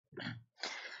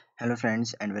Hello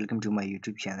friends and welcome to my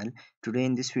YouTube channel. Today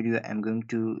in this video I'm going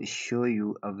to show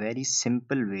you a very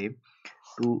simple way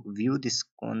to view this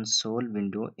console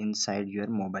window inside your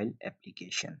mobile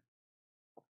application.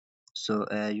 So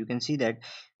you can see that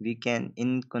we can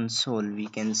in console we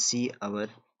can see our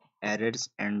errors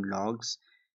and logs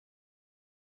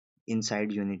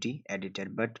inside Unity editor,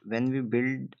 but when we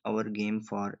build our game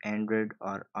for Android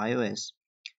or iOS,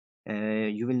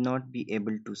 you will not be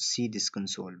able to see this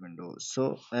console window.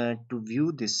 So to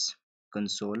view this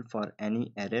console for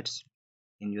any errors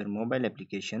in your mobile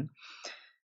application,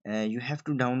 you have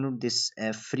to download this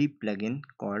free plugin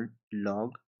called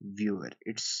Log Viewer.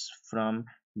 It's from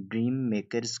Dream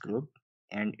Makers Group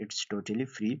and it's totally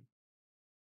free,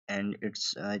 and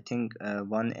it's I think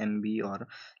 1 MB or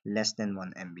less than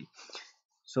 1 MB.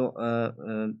 So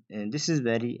this is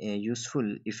very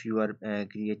useful if you are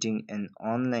creating an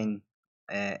online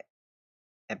uh,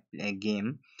 a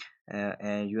game.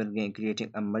 You are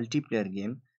creating a multiplayer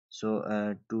game,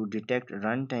 so to detect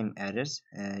runtime errors,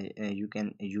 you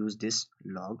can use this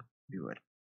log viewer.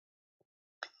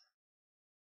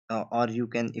 Or you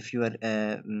can, if you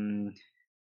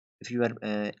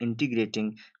are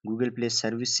integrating Google Play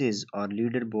services or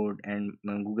leaderboard and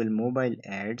Google mobile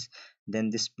ads, then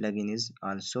this plugin is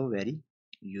also very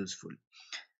useful.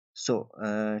 So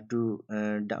to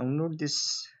download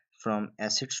this from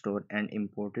asset store and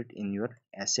import it in your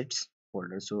assets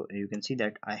folder, so you can see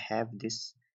that I have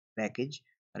this package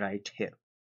right here.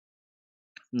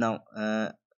 Now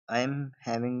I am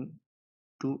having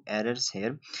two errors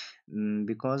here,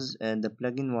 because the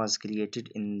plugin was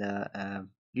created in the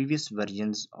previous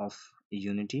versions of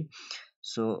Unity.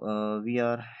 So we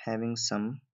are having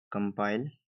some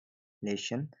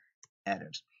compilation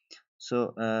errors.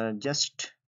 So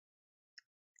just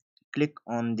click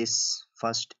on this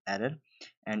first error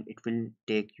and it will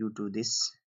take you to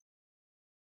this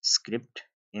script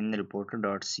in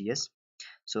reporter.cs.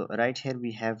 So right here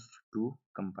we have two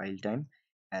compile time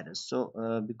errors. So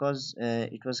because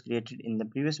it was created in the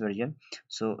previous version,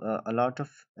 so a lot of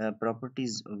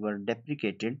properties were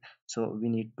deprecated, so we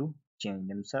need to change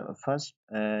them. So first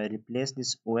replace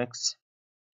this ox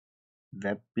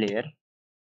web player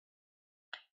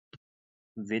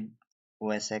with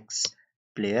osx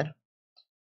player,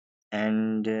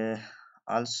 and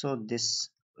also this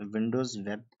Windows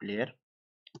web player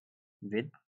with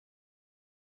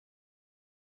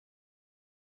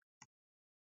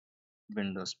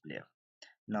Windows player.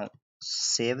 Now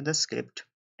save the script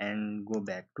and go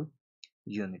back to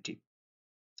Unity.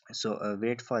 So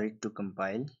wait for it to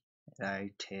compile.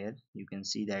 Right here you can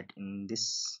see that in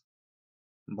this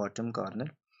bottom corner,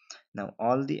 now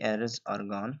all the errors are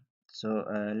gone. So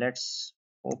let's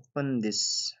open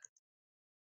this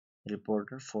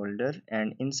reporter folder,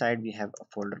 and inside we have a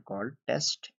folder called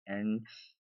test, and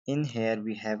in here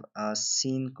we have a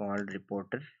scene called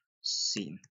reporter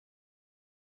scene.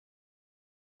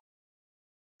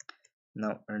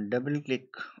 Now double click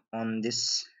on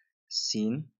this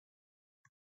scene.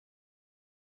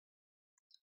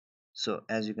 So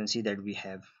as you can see that we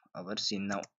have our scene.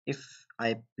 Now if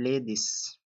I play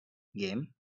this game,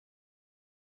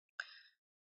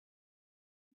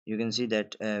 you can see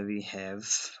that we have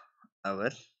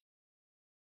our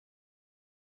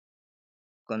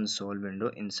console window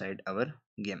inside our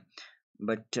game,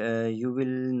 but you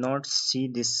will not see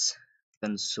this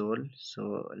console.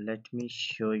 So let me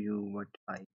show you what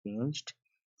I changed.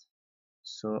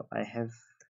 So I have,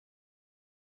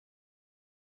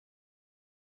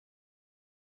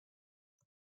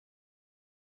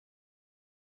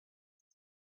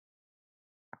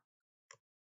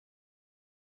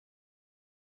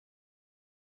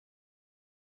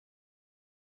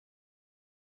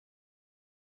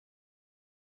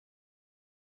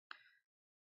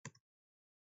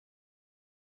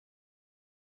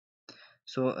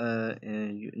 so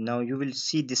now you will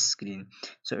see this screen.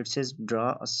 So it says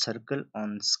draw a circle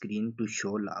on screen to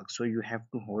show log. So you have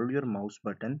to hold your mouse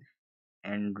button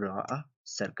and draw a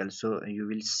circle, so you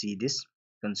will see this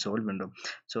console window.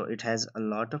 So it has a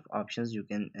lot of options. You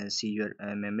can see your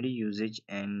memory usage,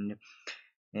 and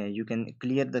you can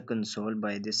clear the console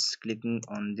by this clicking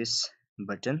on this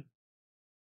button,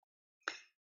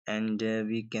 and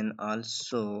we can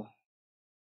also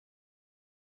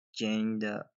change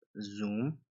the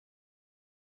zoom.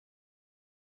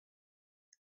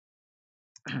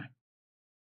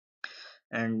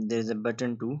 And there's a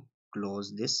button to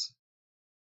close this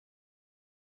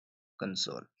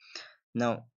console.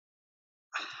 Now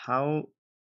how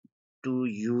to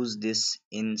use this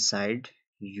inside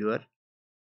your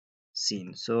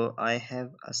scene? So I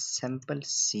have a sample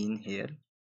scene here.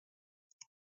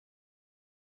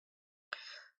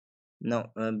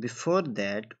 Now, before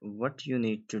that, what you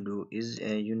need to do is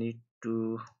you need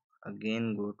to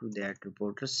again go to that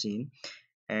reporter scene,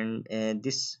 and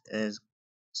this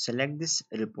select this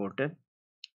reporter,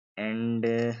 and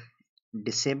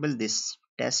disable this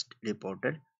test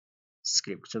reporter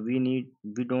script. So we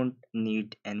don't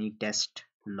need any test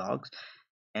logs,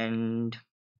 and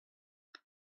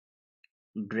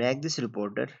drag this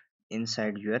reporter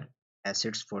inside your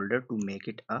assets folder to make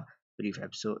it a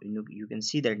prefab. So you can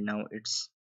see that now it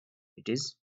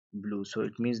is blue, so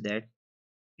it means that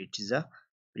it is a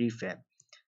prefab.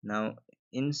 Now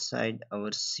inside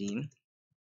our scene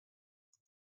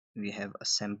we have a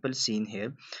sample scene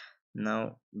here.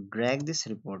 Now drag this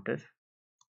reporter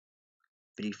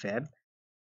prefab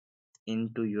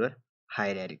into your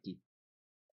hierarchy,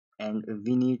 and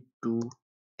we need to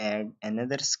add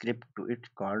another script to it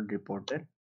called reporter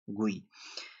GUI.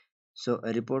 So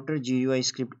a reporter GUI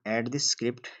script, add this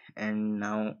script, and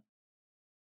now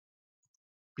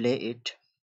play it.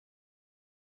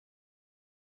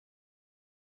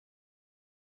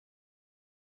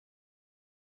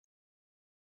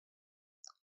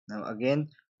 Now again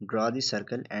draw the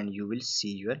circle and you will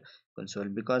see your console,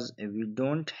 because we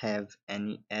don't have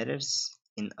any errors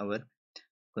in our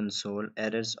console,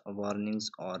 errors,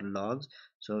 warnings or logs,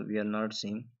 so we are not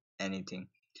seeing anything.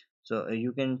 So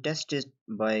you can test it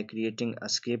by creating a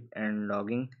script and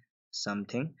logging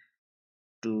something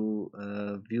to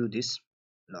view this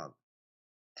log.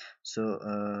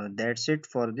 So that's it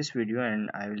for this video, and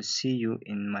I will see you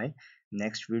in my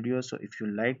next video. So if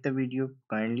you like the video,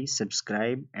 kindly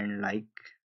subscribe and like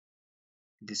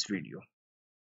this video.